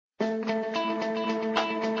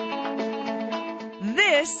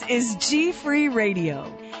This is GFree Radio.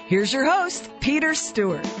 Here's your host, Peter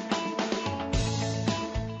Stewart.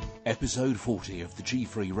 Episode 40 of the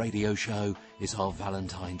GFree Radio Show is our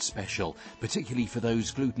Valentine special, particularly for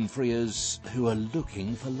those gluten-freers who are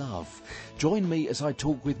looking for love. Join me as I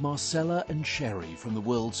talk with Marcella and Sherry from the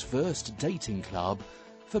world's first dating club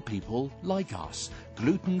for people like us,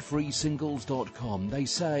 glutenfreesingles.com. They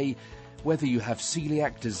say, whether you have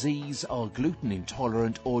celiac disease, are gluten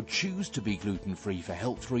intolerant, or choose to be gluten-free for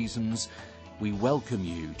health reasons, we welcome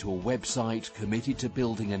you to a website committed to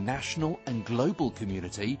building a national and global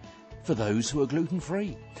community for those who are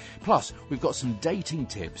gluten-free. Plus, we've got some dating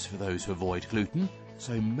tips for those who avoid gluten,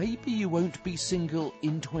 so maybe you won't be single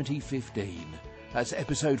in 2015. That's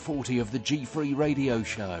episode 40 of the GFree Radio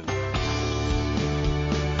Show.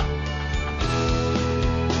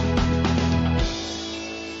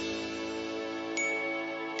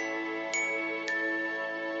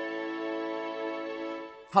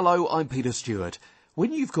 Hello, I'm Peter Stewart.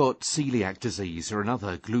 When you've got celiac disease or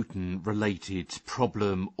another gluten-related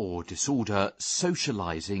problem or disorder,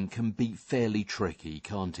 socialising can be fairly tricky,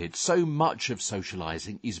 can't it? So much of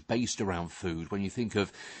socialising is based around food. When you think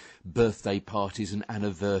of birthday parties and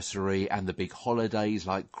anniversary and the big holidays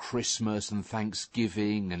like Christmas and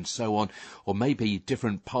Thanksgiving and so on, or maybe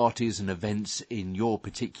different parties and events in your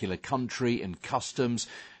particular country and customs.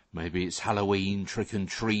 Maybe it's Halloween, trick and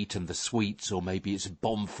treat and the sweets, or maybe it's a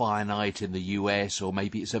bonfire night in the US, or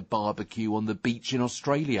maybe it's a barbecue on the beach in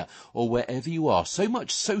Australia, or wherever you are. So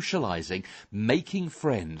much socialising, making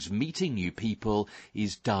friends, meeting new people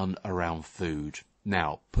is done around food.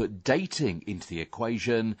 Now, put dating into the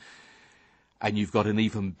equation and you've got an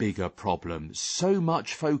even bigger problem. So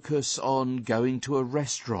much focus on going to a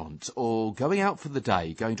restaurant or going out for the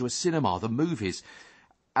day, going to a cinema, the movies,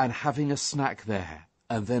 and having a snack there.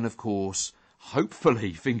 And then, of course,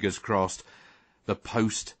 hopefully, fingers crossed, the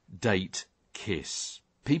post-date kiss.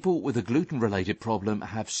 People with a gluten-related problem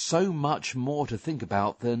have so much more to think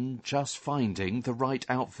about than just finding the right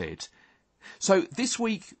outfit. So this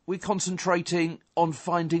week, we're concentrating on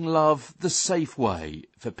finding love the safe way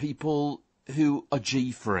for people who are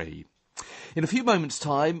G-free. In a few moments'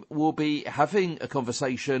 time, we'll be having a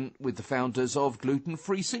conversation with the founders of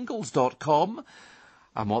glutenfreesingles.com.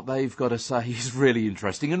 And what they've got to say is really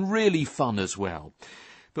interesting and really fun as well.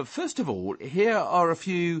 But first of all, here are a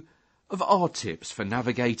few of our tips for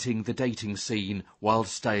navigating the dating scene while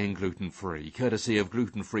staying gluten-free, courtesy of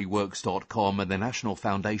glutenfreeworks.com and the National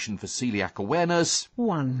Foundation for Celiac Awareness.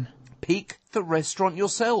 1. Pick the restaurant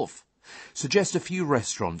yourself. Suggest a few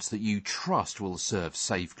restaurants that you trust will serve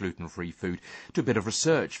safe gluten-free food. Do a bit of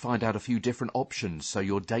research, find out a few different options so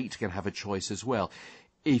your date can have a choice as well.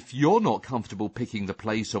 If you're not comfortable picking the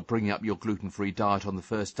place or bringing up your gluten-free diet on the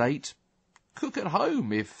first date, cook at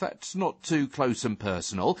home if that's not too close and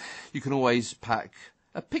personal. You can always pack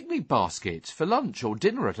a picnic basket for lunch or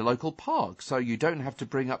dinner at a local park so you don't have to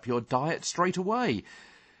bring up your diet straight away.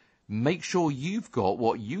 Make sure you've got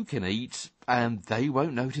what you can eat and they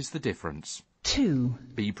won't notice the difference. 2.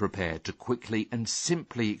 Be prepared to quickly and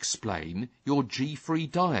simply explain your G-free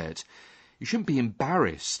diet. You shouldn't be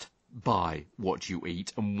embarrassed by what you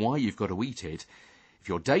eat and why you've got to eat it. If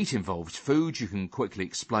your date involves food, you can quickly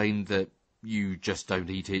explain that you just don't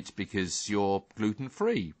eat it because you're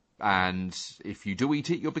gluten-free. And if you do eat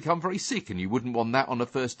it, you'll become very sick, and you wouldn't want that on a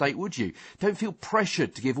first date, would you? Don't feel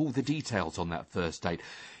pressured to give all the details on that first date.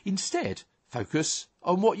 Instead, focus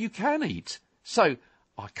on what you can eat. So,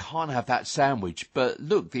 I can't have that sandwich, but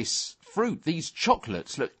look, this fruit, these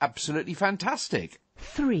chocolates look absolutely fantastic.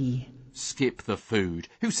 3. Skip the food.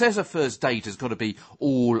 Who says a first date has got to be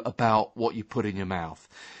all about what you put in your mouth?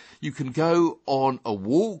 You can go on a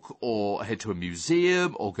walk or head to a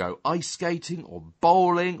museum or go ice skating or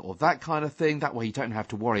bowling or that kind of thing. That way you don't have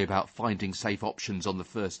to worry about finding safe options on the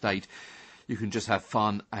first date. You can just have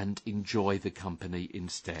fun and enjoy the company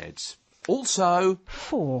instead. Also,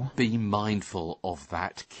 4. Be mindful of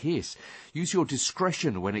that kiss. Use your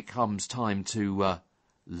discretion when it comes time to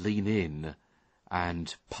lean in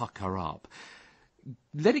and pucker up.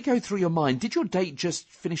 Let it go through your mind. Did your date just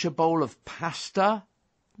finish a bowl of pasta?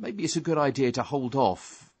 Maybe it's a good idea to hold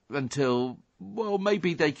off until, well,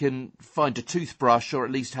 maybe they can find a toothbrush or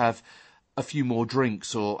at least have a few more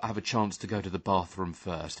drinks or have a chance to go to the bathroom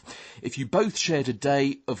first. If you both shared a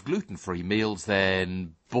day of gluten-free meals,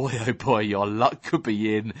 then boy, oh boy, your luck could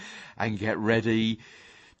be in, and get ready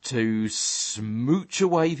to smooch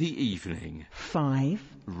away the evening. 5.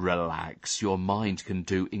 Relax. Your mind can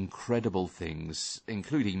do incredible things,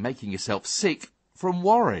 including making yourself sick from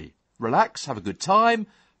worry. Relax, have a good time,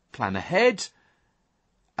 plan ahead,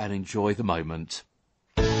 and enjoy the moment.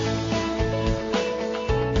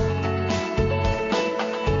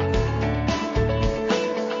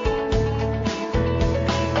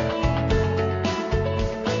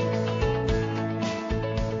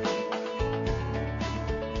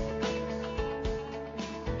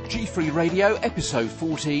 GFree Radio, episode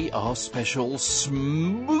 40, our special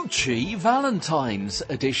smoochy Valentine's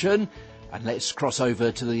edition. And let's cross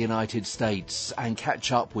over to the United States and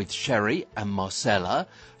catch up with Sherry and Marcella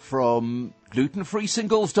from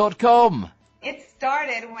glutenfreesingles.com. It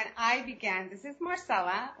started when I began, this is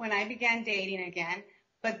Marcella, when I began dating again,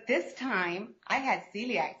 but this time I had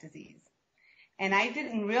celiac disease. And I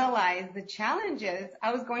didn't realize the challenges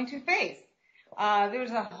I was going to face. There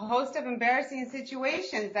was a host of embarrassing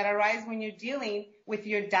situations that arise when you're dealing with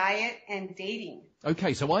your diet and dating.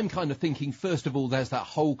 Okay, so I'm kind of thinking, first of all, there's that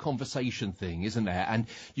whole conversation thing, isn't there? And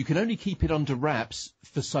you can only keep it under wraps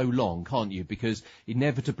for so long, can't you? Because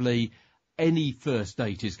inevitably, any first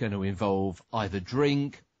date is going to involve either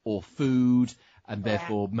drink or food, and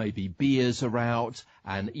therefore maybe beers are out,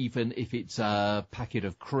 and even if it's a packet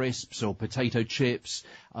of crisps or potato chips,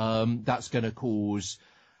 that's going to cause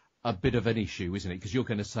a bit of an issue, isn't it? Because you're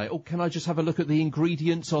going to say, oh, can I just have a look at the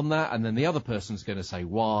ingredients on that? And then the other person's going to say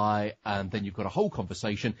why, and then you've got a whole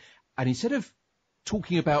conversation. And instead of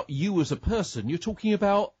talking about you as a person, you're talking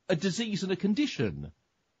about a disease and a condition.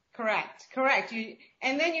 Correct.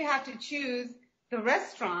 And then you have to choose the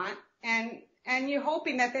restaurant, and you're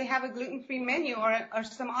hoping that they have a gluten-free menu or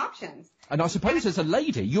some options. And I suppose as a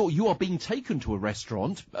lady, you are being taken to a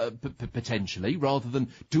restaurant, potentially, rather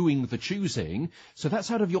than doing the choosing. So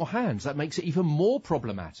that's out of your hands. That makes it even more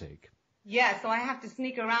problematic. Yeah, so I have to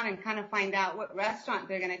sneak around and kind of find out what restaurant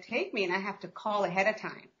they're going to take me, and I have to call ahead of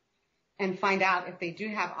time and find out if they do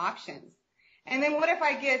have options. And then what if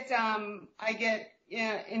I get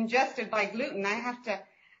ingested by gluten? I have to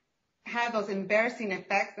have those embarrassing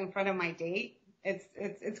effects in front of my date.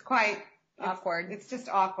 It's quite awkward. It's just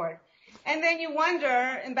awkward. And then you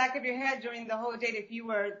wonder in the back of your head during the whole date if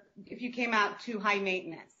you came out too high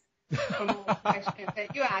maintenance from all the questions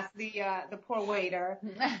that you asked the poor waiter,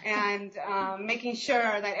 and making sure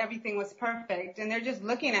that everything was perfect. And they're just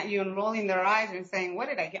looking at you and rolling their eyes and saying, what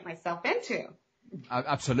did I get myself into?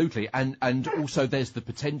 Absolutely. And also there's the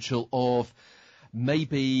potential of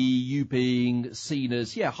maybe you being seen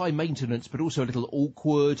as, high maintenance, but also a little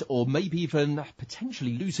awkward, or maybe even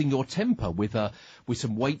potentially losing your temper with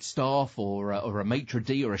some wait staff or a maitre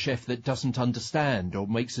d' or a chef that doesn't understand or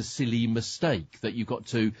makes a silly mistake that you've got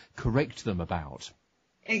to correct them about.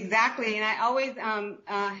 Exactly. And I always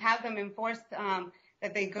have them enforce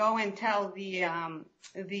that they go and tell the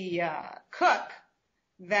cook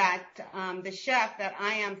that the chef that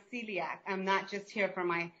I am celiac. I'm not just here for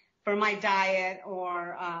my diet,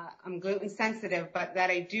 or I'm gluten sensitive, but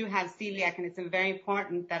that I do have celiac, and it's very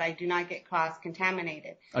important that I do not get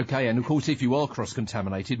cross-contaminated. Okay, and of course if you are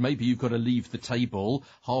cross-contaminated, maybe you've got to leave the table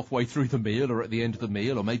halfway through the meal or at the end of the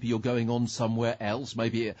meal, or maybe you're going on somewhere else,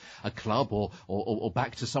 maybe a club or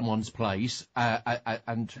back to someone's place,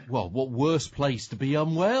 and what worse place to be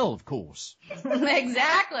unwell, of course.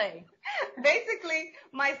 Exactly. Basically,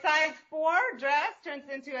 my size 4 dress turns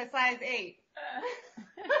into a size 8.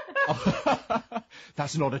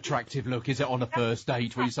 That's not attractive look, is it, on a first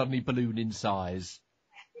date where you suddenly balloon in size?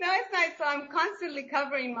 No, it's not. So I'm constantly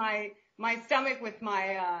covering my stomach with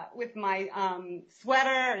my sweater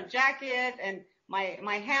and jacket and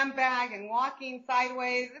my handbag and walking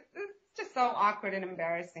sideways. It's just so awkward and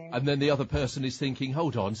embarrassing. And then the other person is thinking,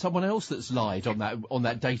 hold on, someone else that's lied on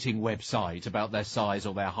that dating website about their size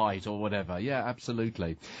or their height or whatever. Yeah,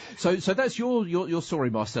 absolutely. So that's your story,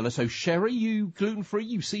 Marcella. So Sherry, you gluten-free,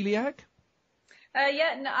 you celiac? No,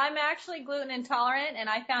 I'm actually gluten intolerant, and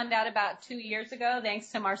I found out about 2 years ago, thanks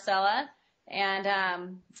to Marcella.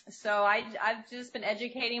 And so I've just been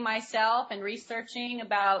educating myself and researching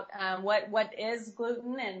about what is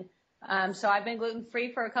gluten, and so I've been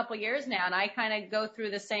gluten-free for a couple of years now, and I kind of go through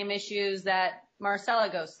the same issues that Marcella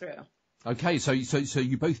goes through. Okay, so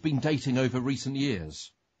you've both been dating over recent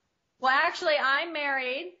years? Well, actually, I'm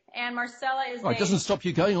married, and Marcella is dating. It doesn't stop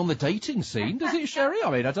you going on the dating scene, does it, Sherry? I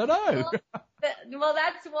mean, I don't know.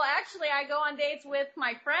 Actually, I go on dates with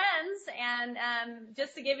my friends, and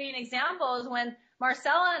just to give you an example, is when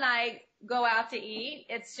Marcella and I go out to eat,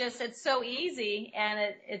 it's so easy,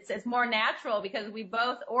 and it's more natural because we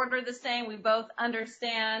both order the same, we both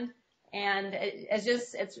understand, and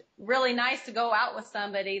it's really nice to go out with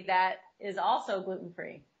somebody that is also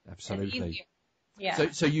gluten-free. Absolutely.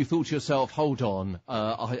 Yeah. So you thought to yourself, hold on,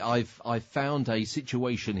 I've found a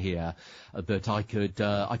situation here that I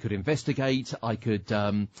could investigate, I could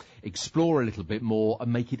explore a little bit more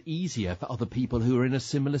and make it easier for other people who are in a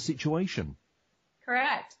similar situation.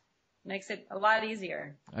 Correct. Makes it a lot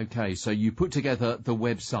easier. Okay, so you put together the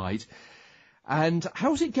website, and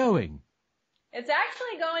how's it going? It's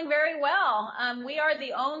actually going very well. We are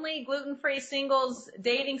the only gluten-free singles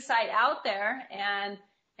dating site out there, and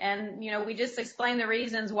And, we just explained the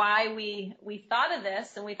reasons why we thought of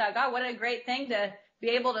this. And we thought, God, what a great thing to be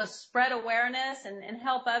able to spread awareness and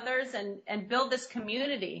help others and build this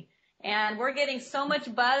community. And we're getting so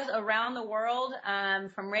much buzz around the world,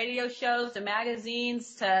 from radio shows to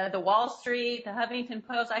magazines to the Wall Street, the Huffington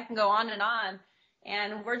Post. I can go on and on.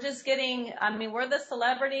 And we're just getting, we're the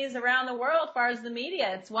celebrities around the world as far as the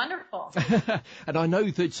media. It's wonderful. And I know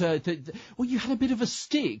that, you had a bit of a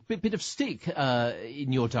stick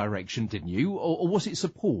in your direction, didn't you? Or was it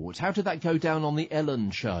support? How did that go down on the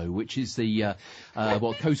Ellen show, which is the,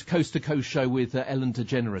 coast to coast show with Ellen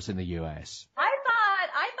DeGeneres in the US? I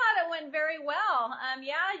thought it went very well.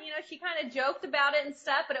 She kind of joked about it and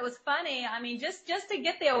stuff, but it was funny. Just to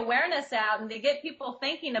get the awareness out and to get people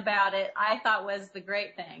thinking about it, I thought was the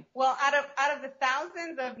great thing. Well, out of the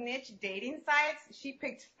thousands of niche dating sites, she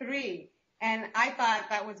picked 3, and I thought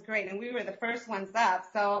that was great. And we were the first ones up,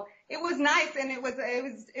 so it was nice, and it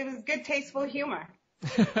was good, tasteful humor.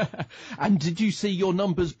 And did you see your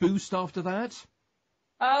numbers boost after that?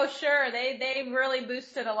 Oh, sure. They really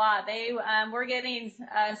boosted a lot. We're getting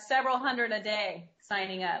several hundred a day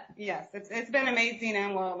signing up. Yes, it's been amazing,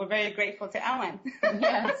 and we're very grateful to Ellen.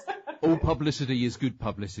 Yes. All publicity is good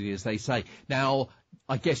publicity, as they say. Now,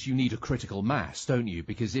 I guess you need a critical mass, don't you?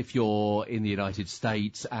 Because if you're in the United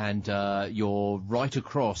States and you're right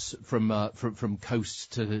across from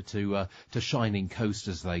coast to shining coast,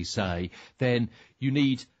 as they say, then you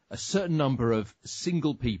need a certain number of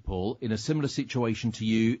single people in a similar situation to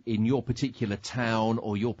you in your particular town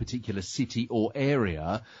or your particular city or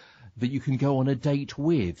area that you can go on a date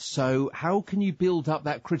with. So how can you build up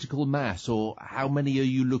that critical mass, or how many are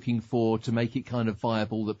you looking for to make it kind of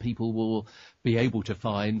viable that people will be able to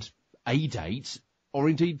find a date or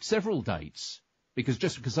indeed several dates? Because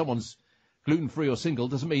just because someone's gluten-free or single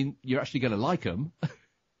doesn't mean you're actually going to like them.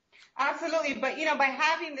 Absolutely. But, by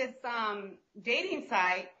having this dating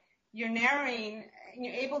site, you're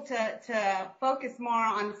able to focus more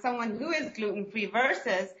on someone who is gluten-free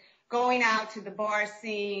versus going out to the bar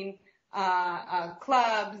scene,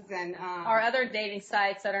 clubs, and or other dating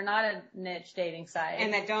sites that are not a niche dating site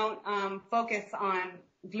and that don't focus on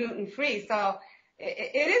gluten-free. So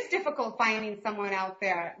it is difficult finding someone out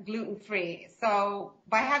there gluten-free. So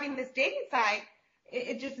by having this dating site,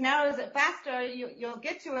 it just narrows it faster. You'll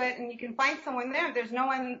get to it, and you can find someone there. If there's no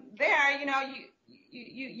one there,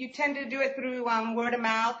 you tend to do it through word of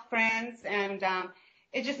mouth, friends, and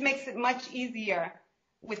it just makes it much easier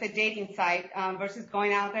with a dating site versus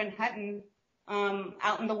going out there and hunting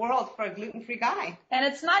out in the world for a gluten-free guy. And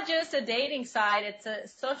it's not just a dating site; it's a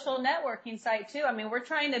social networking site too. We're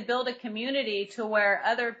trying to build a community to where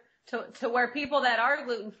where people that are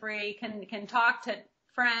gluten-free can talk to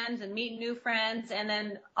friends and meet new friends, and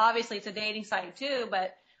then obviously it's a dating site too,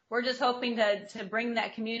 but we're just hoping to bring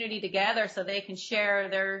that community together so they can share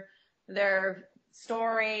their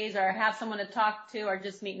stories or have someone to talk to or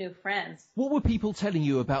just meet new friends. What were people telling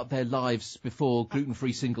you about their lives before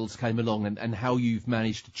gluten-free singles came along, and how you've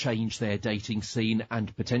managed to change their dating scene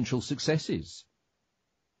and potential successes?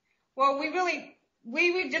 Well, it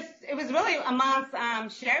was really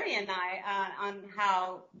amongst Sherry and I on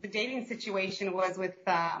how the dating situation was with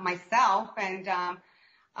myself, and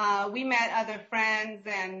we met other friends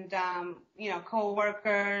and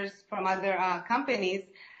co-workers from other companies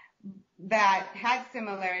that had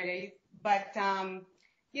similarities, but a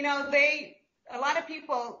lot of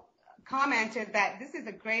people commented that this is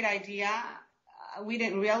a great idea. We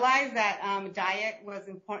didn't realize that diet was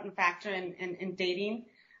an important factor in dating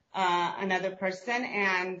another person,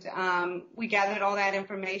 and we gathered all that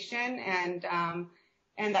information,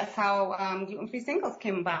 and that's how gluten-free singles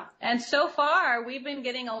came about. And so far, we've been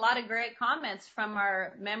getting a lot of great comments from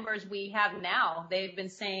our members we have now. They've been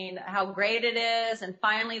saying how great it is, and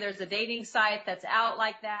finally there's a dating site that's out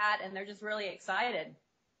like that, and they're just really excited.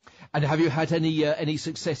 And have you had any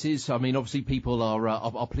successes? Obviously people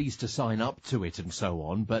are pleased to sign up to it and so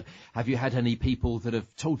on, but have you had any people that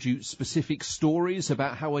have told you specific stories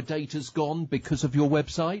about how a date has gone because of your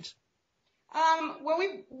website? Well,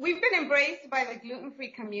 we've been embraced by the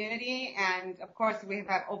gluten-free community, and of course we've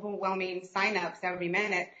had overwhelming sign-ups every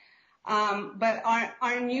minute. But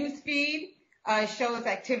our news feed shows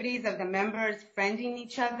activities of the members friending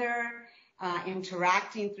each other,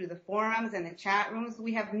 interacting through the forums and the chat rooms.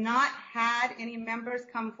 We have not had any members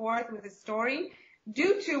come forth with a story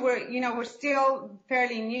due to we're still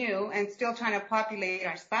fairly new and still trying to populate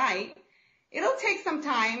our site. It'll take some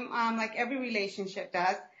time, like every relationship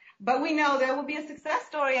does. But we know there will be a success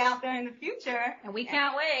story out there in the future. And we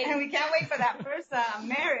can't wait. And we can't wait for that first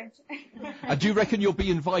marriage. And do you reckon you'll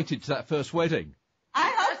be invited to that first wedding?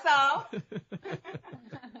 I hope so. know.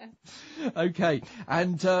 Okay.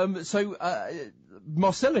 And so,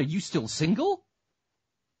 Marcella, are you still single?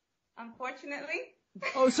 Unfortunately.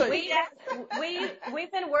 Oh, so we've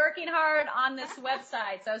been working hard on this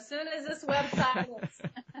website. So as soon as this website is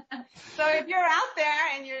So if you're out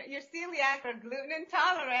there and you're celiac or gluten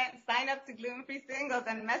intolerant, sign up to Gluten-Free Singles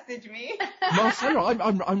and message me. Marcella,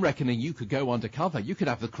 I'm reckoning you could go undercover. You could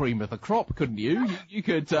have the cream of the crop, couldn't you? You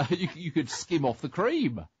could skim off the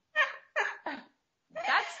cream.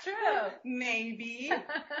 That's true. Maybe.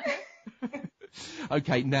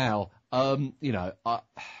 Okay, now, I'm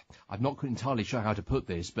not entirely sure how to put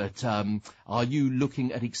this, but are you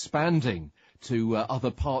looking at expanding to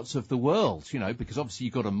other parts of the world? Because obviously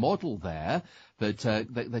you've got a model there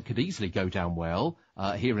that could easily go down well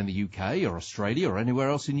here in the UK or Australia or anywhere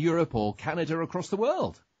else in Europe or Canada or across the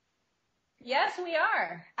world. Yes, we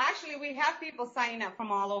are. Actually, we have people signing up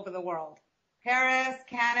from all over the world. Paris,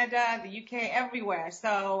 Canada, the UK, everywhere.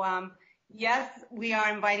 So, yes, we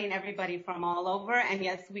are inviting everybody from all over, and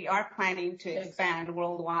yes, we are planning to expand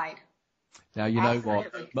worldwide. Now, you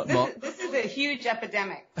Absolutely. know what? This is a huge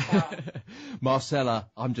epidemic. So. Marcella,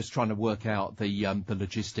 I'm just trying to work out the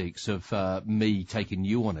logistics of me taking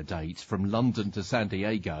you on a date from London to San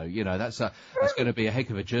Diego. That's going to be a heck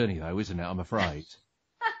of a journey, though, isn't it? I'm afraid.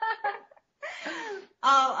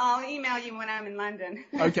 I'll email you when I'm in London.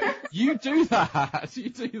 Okay, you do that. You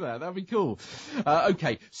do that. That'd be cool.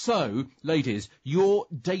 Okay, so, ladies, your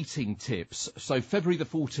dating tips. So February the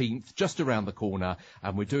 14th, just around the corner,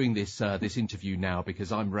 and we're doing this interview now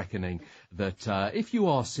because I'm reckoning that if you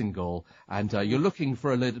are single and you're looking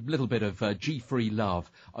for a little bit of GFree love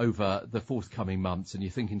over the forthcoming months, and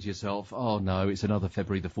you're thinking to yourself, oh no, it's another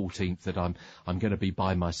February the 14th that I'm going to be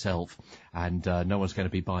by myself, and no one's going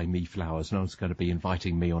to be buying me flowers, no one's going to be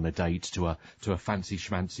inviting me on a date to a fancy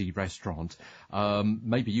schmancy restaurant.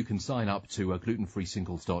 Maybe you can sign up to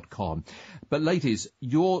glutenfreesingles.com. But ladies,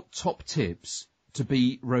 your top tips to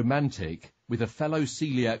be romantic with a fellow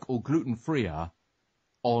celiac or gluten-freer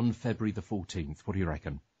on February the 14th. What do you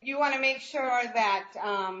reckon? You want to make sure that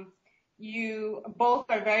you both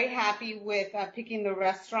are very happy with picking the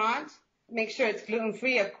restaurant. Make sure it's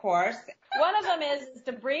gluten-free, of course. One of them is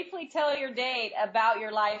to briefly tell your date about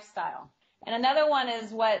your lifestyle. And another one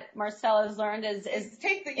is what Marcella's learned is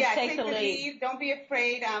take the lead. Don't be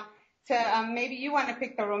afraid maybe you want to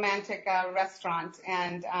pick the romantic restaurant,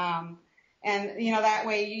 and that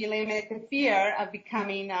way you eliminate the fear of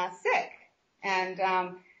becoming sick, and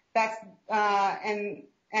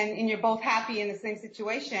and you're both happy in the same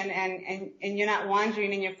situation, and you're not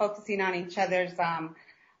wandering and you're focusing on each other's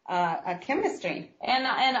chemistry.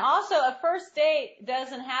 And also a first date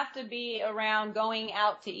doesn't have to be around going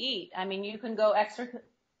out to eat. I mean, you can go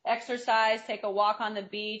exercise, take a walk on the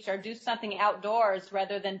beach, or do something outdoors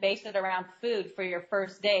rather than base it around food for your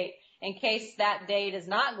first date in case that date is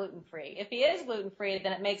not gluten-free. If he is gluten-free,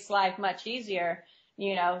 then it makes life much easier,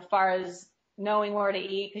 as far as knowing where to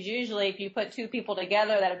eat, because usually if you put two people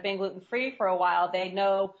together that have been gluten-free for a while, they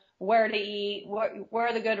know where to eat,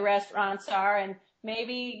 where the good restaurants are, and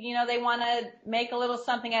maybe, they want to make a little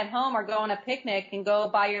something at home or go on a picnic and go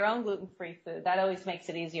buy your own gluten-free food. That always makes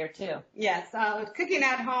it easier, too. Yes. Cooking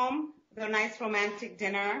at home, the nice romantic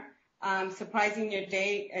dinner, surprising your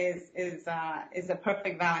date is a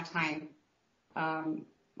perfect Valentine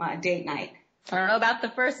date night. I don't know about the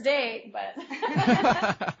first date, but...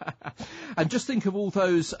 And just think of all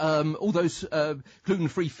those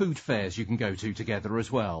gluten-free food fairs you can go to together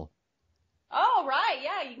as well. Oh, right.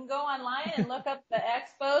 Yeah. You can go online and look up the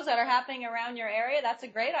expos that are happening around your area. That's a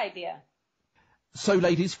great idea. So,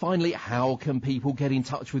 ladies, finally, how can people get in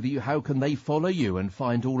touch with you? How can they follow you and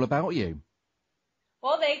find all about you?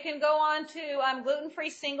 Well, they can go on to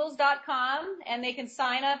glutenfreesingles.com, and they can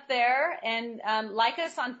sign up there and like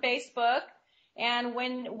us on Facebook. And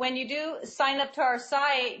when you do sign up to our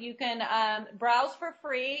site, you can browse for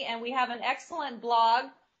free, and we have an excellent blog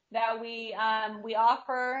that we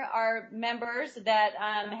offer our members that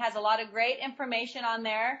has a lot of great information on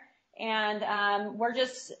there, and we're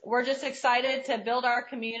just excited to build our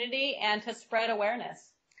community and to spread awareness.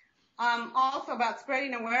 Also about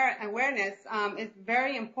spreading awareness, it's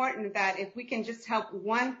very important that if we can just help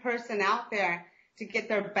one person out there to get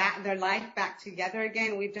their life back together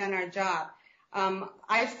again, we've done our job.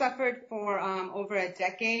 I suffered for over a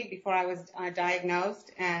decade before I was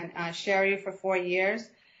diagnosed, and Sherry for 4 years.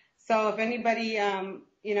 So if anybody,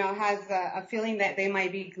 has a feeling that they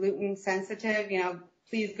might be gluten sensitive,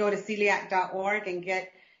 please go to celiac.org and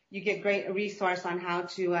get great resource on how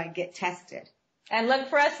to get tested. And look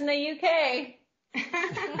for us in the UK.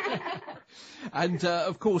 And,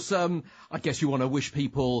 of course, I guess you want to wish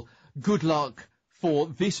people good luck for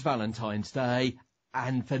this Valentine's Day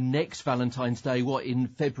and for next Valentine's Day, in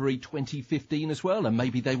February 2015 as well. And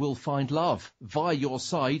maybe they will find love via your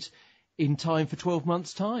site in time for 12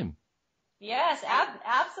 months' time. Yes,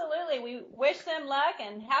 absolutely. We wish them luck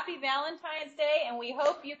and happy Valentine's Day, and we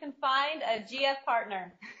hope you can find a GF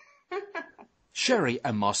partner. Sherry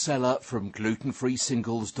and Marcella from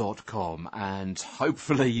glutenfreesingles.com, and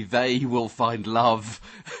hopefully they will find love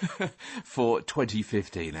for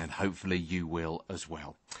 2015, and hopefully you will as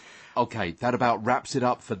well. Okay, that about wraps it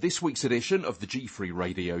up for this week's edition of the GFree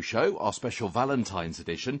Radio Show, our special Valentine's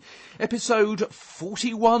edition. Episode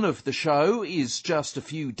 41 of the show is just a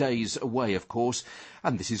few days away, of course,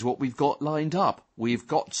 and this is what we've got lined up. We've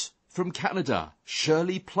got, from Canada,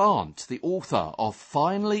 Shirley Plant, the author of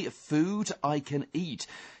Finally Food I Can Eat.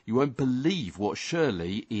 You won't believe what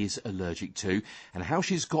Shirley is allergic to and how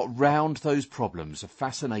she's got round those problems. A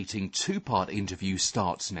fascinating two-part interview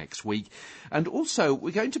starts next week. And also,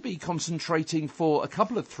 we're going to be concentrating for a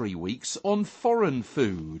couple of 3 weeks on foreign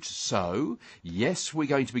food. So, yes, we're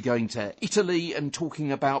going to be going to Italy and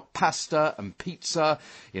talking about pasta and pizza.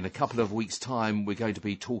 In a couple of weeks' time, we're going to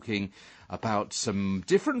be talking about some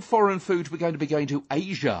different foreign food. We're going to be going to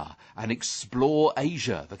Asia and explore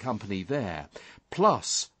Asia, the company there.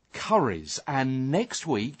 Plus, curries, and next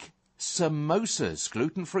week, samosas,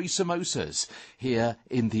 gluten-free samosas, here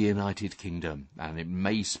in the United Kingdom. And it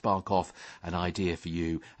may spark off an idea for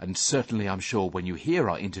you, and certainly I'm sure when you hear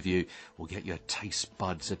our interview, will get your taste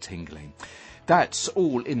buds a-tingling. That's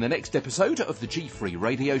all in the next episode of the GFree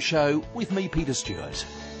Radio Show with me, Peter Stewart.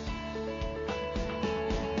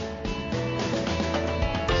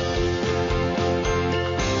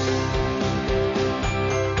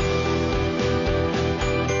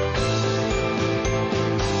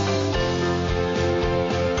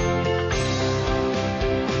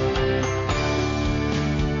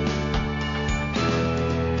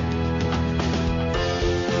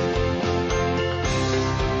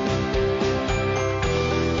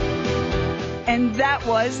 And that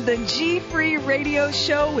was the GFree Radio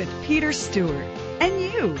Show with Peter Stewart. And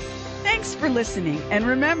you. Thanks for listening. And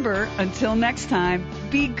remember, until next time,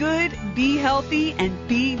 be good, be healthy, and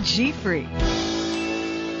be GFree.